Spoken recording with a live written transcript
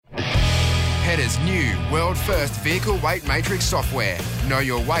Pests' new world-first vehicle weight matrix software. Know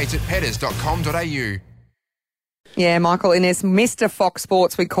your weight at pests.com.au. Yeah, Michael Ennis, Mr. Fox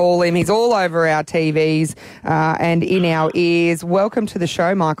Sports, we call him. He's all over our TVs and in our ears. Welcome to the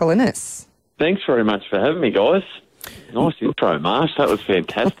show, Michael Ennis. Thanks very much for having me, guys. Nice intro, Marsh. That was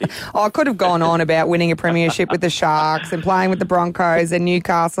fantastic. I could have gone on about winning a premiership with the Sharks and playing with the Broncos and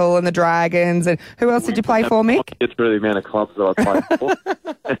Newcastle and the Dragons. And who else did you play for, Mick? Get through the amount of clubs that I played for.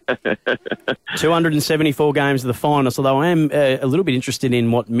 274 games of the finals, although I am a little bit interested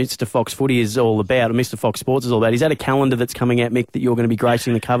in what Mr. Fox Footy is all about, or Mr. Fox Sports is all about. Is that a calendar that's coming out, Mick, that you're going to be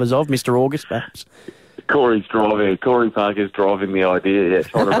gracing the covers of, Mr. August, perhaps? Corey Parker's driving the idea,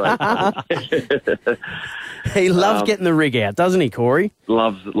 yeah. He loves getting the rig out, doesn't he, Corey?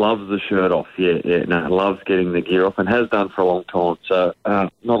 Loves the shirt off, loves getting the gear off and has done for a long time. So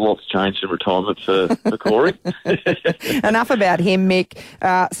not a lot's changed in retirement for Corey. Enough about him, Mick.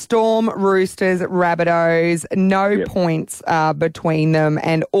 Storm, Roosters, Rabbitohs, no points between them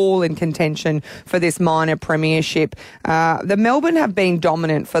and all in contention for this minor premiership. The Melbourne have been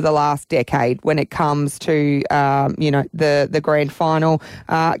dominant for the last decade when it comes to, the grand final.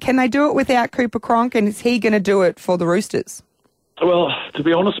 Can they do it without Cooper Cronk, and is he going to do it for the Roosters? Well, to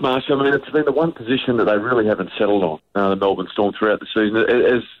be honest, Marsh, I mean, it's been the one position that they really haven't settled on, the Melbourne Storm, throughout the season.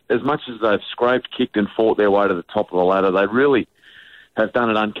 As much as they've scraped, kicked and fought their way to the top of the ladder, they really have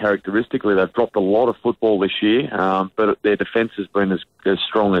done it uncharacteristically. They've dropped a lot of football this year, but their defence has been as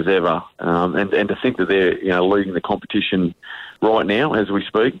strong as ever. And to think that they're leading the competition right now, as we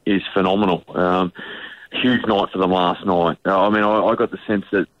speak, is phenomenal. Huge night for them last night. I mean, I got the sense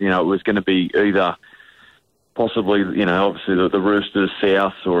that, it was going to be either possibly, obviously the Roosters,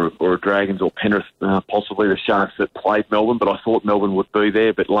 South, or Dragons, or Penrith, possibly the Sharks that played Melbourne, but I thought Melbourne would be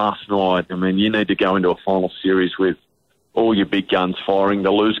there. But last night, I mean, you need to go into a final series with all your big guns firing.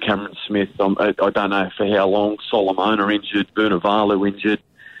 To lose Cameron Smith, I don't know for how long. Solomona injured, Vunivalu injured.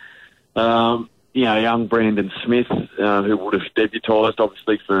 Young Brandon Smith, who would have debutised,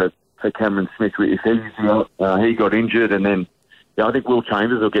 obviously, for Cameron Smith if he got injured, and then I think Will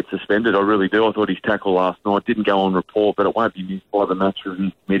Chambers will get suspended. I really do. I thought his tackle last night didn't go on report, but it won't be missed by the match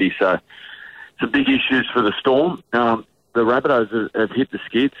review committee. So some big issues for the Storm. The Rabbitohs have hit the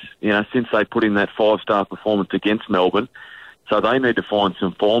skids, since they put in that 5-star performance against Melbourne. So they need to find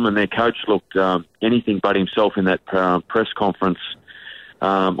some form, and their coach looked anything but himself in that press conference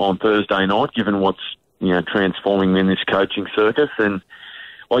on Thursday night, given what's transforming in this coaching circus. And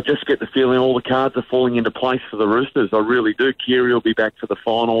I just get the feeling all the cards are falling into place for the Roosters. I really do. Keary will be back for the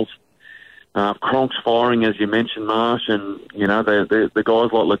finals. Cronk's firing, as you mentioned, Marsh, and the guys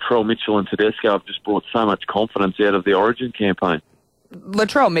like Latrell Mitchell and Tedesco have just brought so much confidence out of the Origin campaign.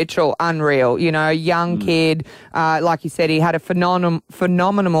 Latrell Mitchell, unreal. Young kid. Like you said, he had a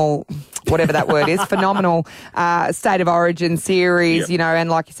phenomenal, whatever that word is, phenomenal State of Origin series, and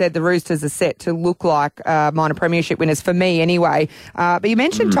like you said, the Roosters are set to look like minor premiership winners, for me anyway. But you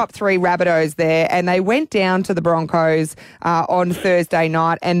mentioned top 3 Rabbitohs there, and they went down to the Broncos on Thursday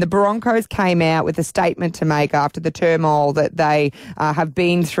night, and the Broncos came out with a statement to make after the turmoil that they have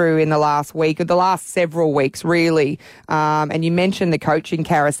been through in the last week, or the last several weeks, really. And you mentioned the coaching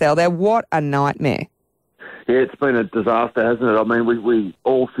carousel there. What a nightmare. Yeah, it's been a disaster, hasn't it? I mean, we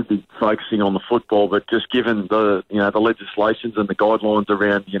all should be focusing on the football, but just given the the legislations and the guidelines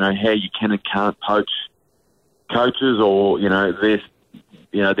around how you can and can't poach coaches, or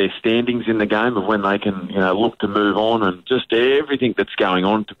their standings in the game of when they can look to move on, and just everything that's going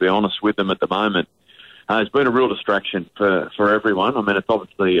on, to be honest, with them at the moment. It's been a real distraction for everyone. I mean, it's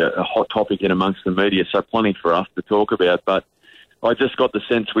obviously a hot topic in amongst the media, so plenty for us to talk about. But I just got the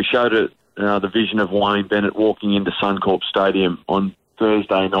sense, we showed it, the vision of Wayne Bennett walking into Suncorp Stadium on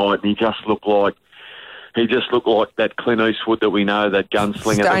Thursday night, and he just looked like that Clint Eastwood that we know, that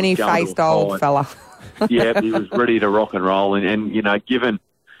gunslinger. Stony-faced old fella. Yeah, he was ready to rock and roll. And given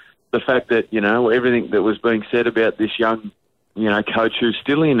the fact that, everything that was being said about this young, coach who's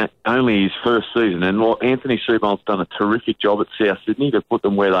still in only his first season, and Anthony Seabold's done a terrific job at South Sydney to put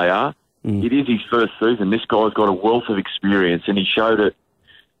them where they are. It is his first season. This guy's got a wealth of experience, and he showed it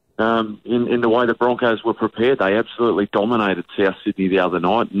in the way the Broncos were prepared. They absolutely dominated South Sydney the other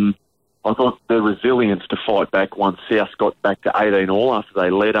night, and I thought their resilience to fight back once South got back to 18-all after they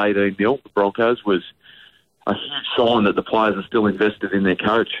led 18-0, the Broncos, was a huge sign that the players are still invested in their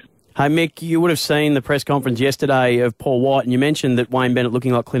coach. Hey, Mick, you would have seen the press conference yesterday of Paul White, and you mentioned that Wayne Bennett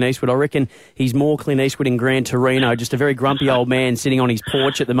looking like Clint Eastwood. I reckon he's more Clint Eastwood in Gran Torino, just a very grumpy old man sitting on his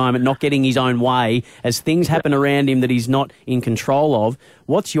porch at the moment, not getting his own way as things happen around him that he's not in control of.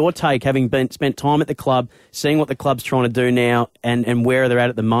 What's your take, having spent time at the club, seeing what the club's trying to do now and where they're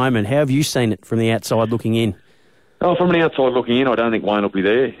at the moment? How have you seen it from the outside looking in? Oh, from the outside looking in, I don't think Wayne will be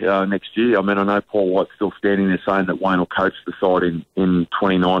there next year. I mean, I know Paul White's still standing there saying that Wayne will coach the side in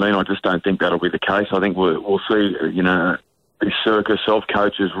 2019. I just don't think that'll be the case. I think we'll see, this circus of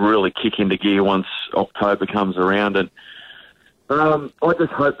coaches really kick into gear once October comes around. And I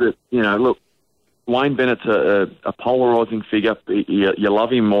just hope that, look, Wayne Bennett's a polarising figure. You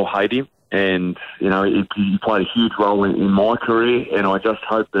love him or hate him. And, he played a huge role in my career. And I just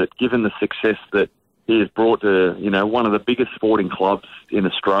hope that given the success that he has brought to, one of the biggest sporting clubs in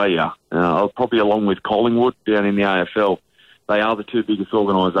Australia, probably along with Collingwood down in the AFL. They are the two biggest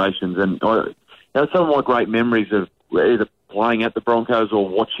organisations. And some of my great memories of either playing at the Broncos or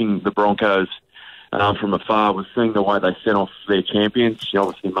watching the Broncos from afar was seeing the way they sent off their champions.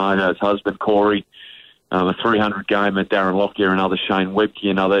 Obviously, Margo's husband, Corey, a 300 gamer, Darren Lockyer, another Shane Webke,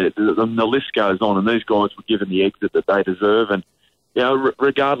 another. The list goes on, and these guys were given the exit that they deserve. And,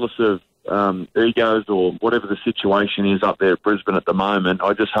 regardless of egos or whatever the situation is up there at Brisbane at the moment,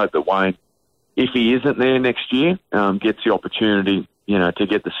 I just hope that Wayne, if he isn't there next year, gets the opportunity, to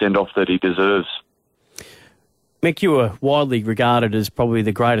get the send-off that he deserves. Mick, you were widely regarded as probably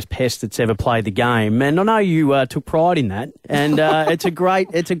the greatest pest that's ever played the game, and I know you took pride in that. And it's a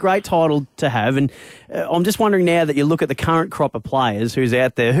great title to have. And I'm just wondering now that you look at the current crop of players who's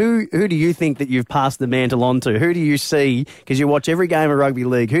out there, who do you think that you've passed the mantle on to? Who do you see, because you watch every game of rugby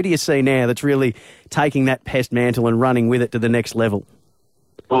league, who do you see now that's really taking that pest mantle and running with it to the next level?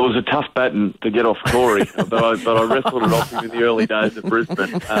 Well, it was a tough baton to get off Corey, but I wrestled it off him in the early days of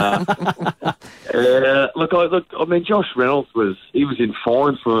Brisbane. I mean, Josh Reynolds was in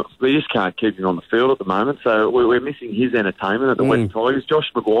fine for. We just can't keep him on the field at the moment, so we're missing his entertainment at the West Tigers.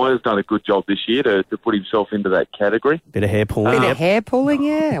 Josh Maguire's done a good job this year to put himself into that category. Bit of hair pulling.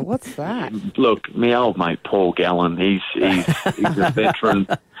 Yeah. What's that? Look, my old mate Paul Gallen, he's a veteran.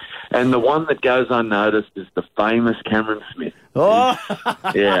 And the one that goes unnoticed is the famous Cameron Smith. Oh,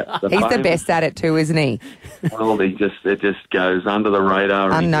 yeah, he's the best at it too, isn't he? Well, it just goes under the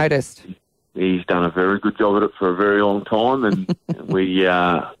radar, unnoticed. He's done a very good job at it for a very long time, and we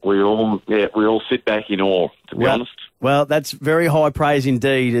all sit back in awe, to be honest. Well, that's very high praise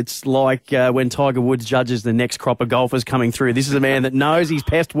indeed. It's like when Tiger Woods judges the next crop of golfers coming through. This is a man that knows his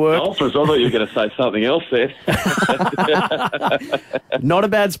pest work. Golfers, I thought you were going to say something else there. Not a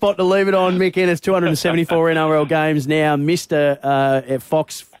bad spot to leave it on, Mick Ennis. 274 NRL games now. Mr.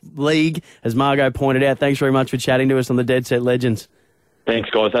 Fox League, as Margot pointed out. Thanks very much for chatting to us on the Dead Set Legends. Thanks,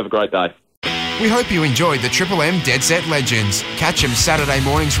 guys. Have a great day. We hope you enjoyed the Triple M Dead Set Legends. Catch them Saturday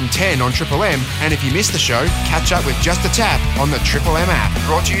mornings from 10 on Triple M, and if you missed the show, catch up with Just a Tap on the Triple M app.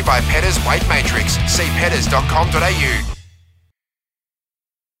 Brought to you by Petters Weight Matrix. See petters.com.au.